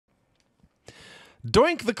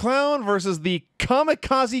Doink the Clown versus the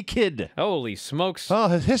Kamikaze Kid. Holy smokes. Oh,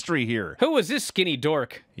 his history here. Who was this skinny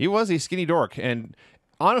dork? He was a skinny dork, and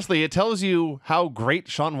honestly, it tells you how great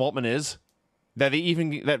Sean Waltman is. That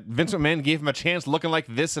Vince McMahon gave him a chance looking like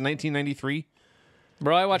this in 1993.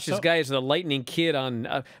 Bro, I watched this guy as the Lightning Kid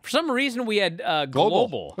on... for some reason, we had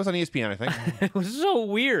Global. It was on ESPN, I think. It was so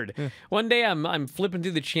weird. Yeah. One day, I'm flipping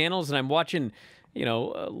through the channels, and I'm watching,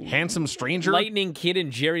 Handsome Stranger? Lightning Kid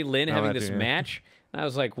and Jerry Lynn having this match. I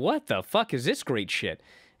was like, what the fuck is this great shit?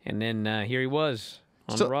 And then here he was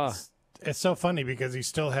on Raw. It's so funny because he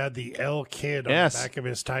still had the L Kid on the back of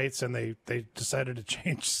his tights, and they decided to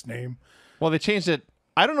change his name. Well, they changed it.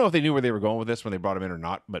 I don't know if they knew where they were going with this when they brought him in or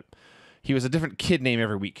not, but he was a different kid name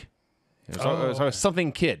every week. So it was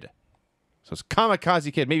something Kid. So it's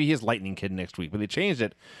Kamikaze Kid. Maybe he is Lightning Kid next week, but they changed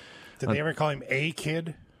it. Did they ever call him A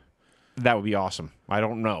Kid? That would be awesome. I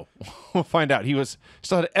don't know. We'll find out. He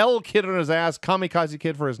still had L Kid on his ass, Kamikaze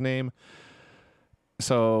Kid for his name.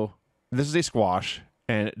 So this is a squash,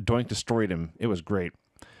 and Doink destroyed him. It was great.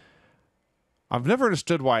 I've never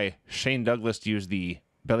understood why Shane Douglas used the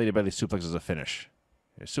belly-to-belly suplex as a finish.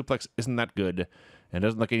 A suplex isn't that good, and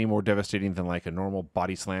doesn't look any more devastating than like a normal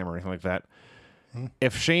body slam or anything like that.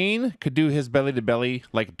 If Shane could do his belly-to-belly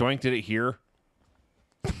like Doink did it here,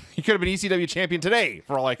 he could have been ECW champion today,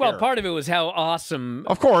 for all I care. Well, part of it was how awesome,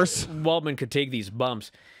 of course, Waltman could take these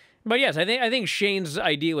bumps. But yes, I think Shane's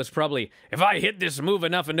idea was probably, if I hit this move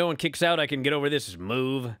enough and no one kicks out, I can get over this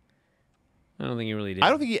move. I don't think he really did. I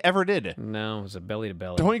don't think he ever did. No, it was a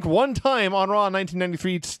belly-to-belly. Doink one time on Raw in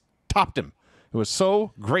 1993 topped him. It was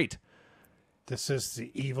so great. This is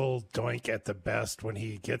the evil Doink at the best when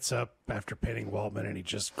he gets up after pinning Waltman and he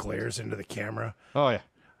just glares into the camera. Oh, yeah.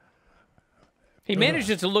 He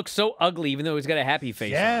manages to look so ugly even though he's got a happy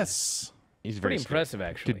face. Yes. He's pretty very impressive,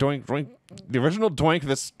 actually. Doink, the original Doink,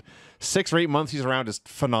 this 6 or 8 months he's around is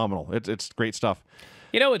phenomenal. It's great stuff.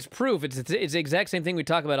 It's proof. It's the exact same thing we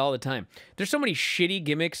talk about all the time. There's so many shitty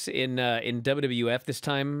gimmicks in WWF this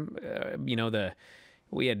time.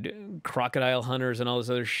 We had crocodile hunters and all this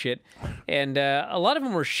other shit, and a lot of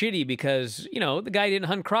them were shitty because the guy didn't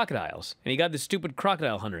hunt crocodiles, and he got this stupid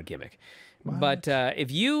crocodile hunter gimmick. What? But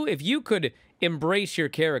if you could embrace your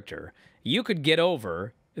character, you could get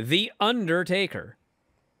over the Undertaker.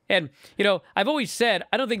 And I've always said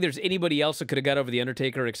I don't think there's anybody else that could have got over the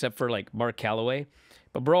Undertaker except for like Mark Calloway.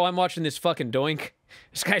 But bro, I'm watching this fucking Doink.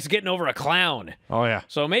 This guy's getting over a clown. Oh yeah.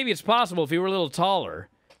 So maybe it's possible if he were a little taller.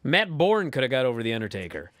 Matt Bourne could have got over the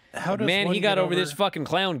Undertaker. He got over this fucking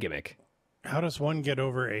clown gimmick. How does one get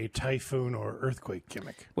over a typhoon or earthquake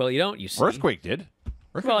gimmick? Well, you don't. You see, Earthquake did.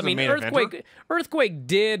 Earthquake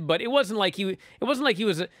did, but it wasn't like he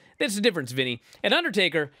was. That's the difference, Vinny. An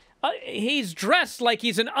Undertaker, he's dressed like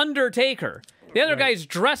he's an Undertaker. The other guy's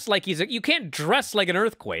dressed like you can't dress like an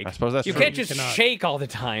earthquake. I suppose that's true. You can't just shake all the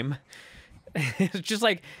time. It's just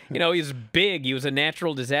like, he's big. He was a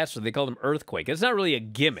natural disaster. They called him Earthquake. It's not really a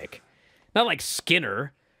gimmick. Not like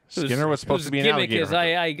Skinner. Skinner was supposed to be an alligator. His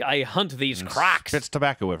gimmick is I hunt these crocs. Spits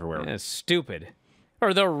tobacco everywhere. Yeah, stupid.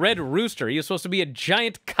 Or the Red Rooster. He was supposed to be a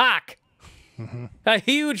giant cock. A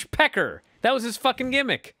huge pecker. That was his fucking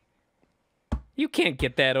gimmick. You can't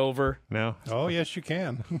get that over. No. Oh, yes, you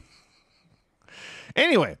can.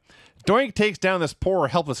 Anyway, Doink takes down this poor,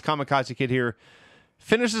 helpless Kamikaze Kid here.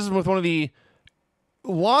 Finishes him with one of the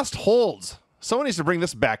lost holds. Someone needs to bring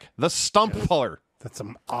this back. The stump puller. That's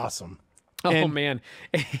awesome. Oh, man.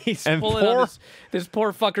 He's pulling on this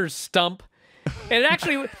poor fucker's stump. And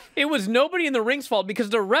actually, it was nobody in the ring's fault because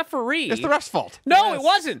the referee... It's the ref's fault. No, it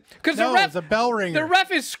wasn't. Because it's a bell ringer. The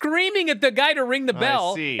ref is screaming at the guy to ring the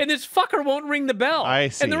bell. And this fucker won't ring the bell. I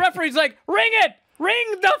see. And the referee's like, ring it! Ring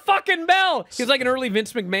the fucking bell! He's like an early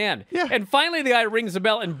Vince McMahon. Yeah. And finally the guy rings the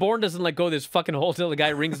bell, and Bourne doesn't let go of this fucking hole till the guy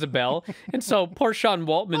rings the bell. And so poor Sean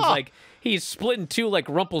Waltman's like, he's split in two like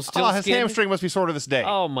Rumpelstiltskin. His hamstring must be sore to this day.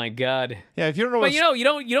 Oh my God. Yeah, if you don't know But you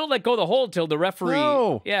don't let go of the hold till the referee.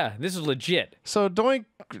 No. Yeah, this is legit. So Doink,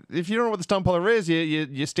 if you don't know what the stump puller is,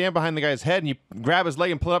 you stand behind the guy's head and you grab his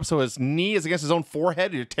leg and pull it up so his knee is against his own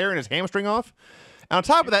forehead and you're tearing his hamstring off. And on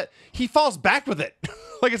top of that, he falls back with it.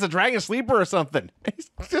 Like it's a dragon sleeper or something. He's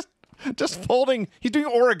just folding. He's doing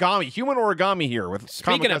origami, human origami here. With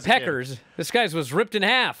Speaking of peckers, this guy's was ripped in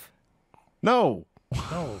half. No.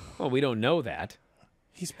 Well, we don't know that.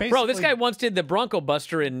 He's basically... Bro, this guy once did the Bronco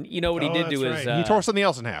Buster, and you know what he did to his... he tore something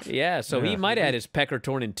else in half. Yeah, so he might have had his pecker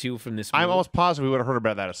torn in two from this move. I'm almost positive we would have heard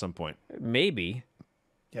about that at some point. Maybe.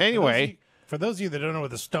 Yeah, anyway. For those of you that don't know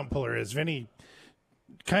what the stump puller is, Vinny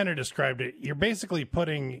kind of described it. You're basically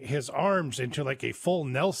putting his arms into like a full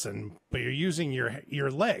Nelson, but you're using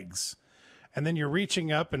your legs. and then you're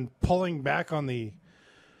reaching up and pulling back on the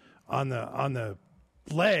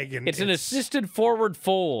leg, and It's an assisted forward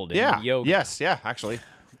fold in Yeah. yoga. Yes. Yeah. Actually.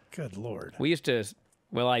 Good Lord. We used to,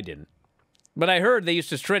 well, I didn't. But I heard they used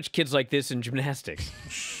to stretch kids like this in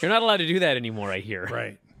gymnastics. You're not allowed to do that anymore, I hear.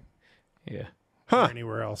 Right. Yeah. Or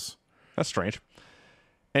anywhere else. That's strange.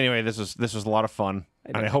 Anyway, this was a lot of fun,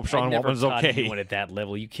 and I hope Sean never Waltman's taught okay. anyone at that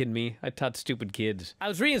level. You kidding me? I taught stupid kids. I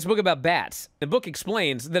was reading this book about bats. The book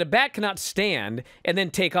explains that a bat cannot stand and then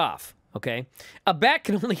take off. Okay, a bat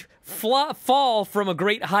can only fall from a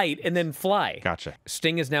great height and then fly. Gotcha.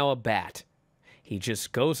 Sting is now a bat. He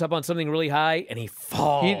just goes up on something really high and he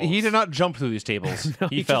falls. He did not jump through these tables.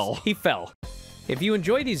 He fell. He fell. If you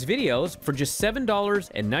enjoy these videos, for just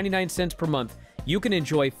 $7.99 per month, you can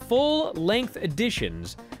enjoy full-length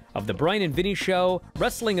editions of The Bryan and Vinny Show,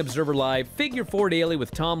 Wrestling Observer Live, Figure 4 Daily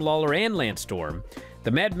with Tom Lawler and Lance Storm,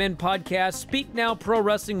 the Mad Men Podcast, Speak Now Pro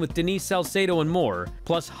Wrestling with Denise Salcedo, and more,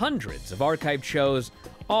 plus hundreds of archived shows,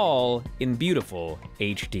 all in beautiful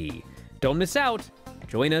HD. Don't miss out.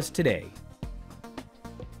 Join us today.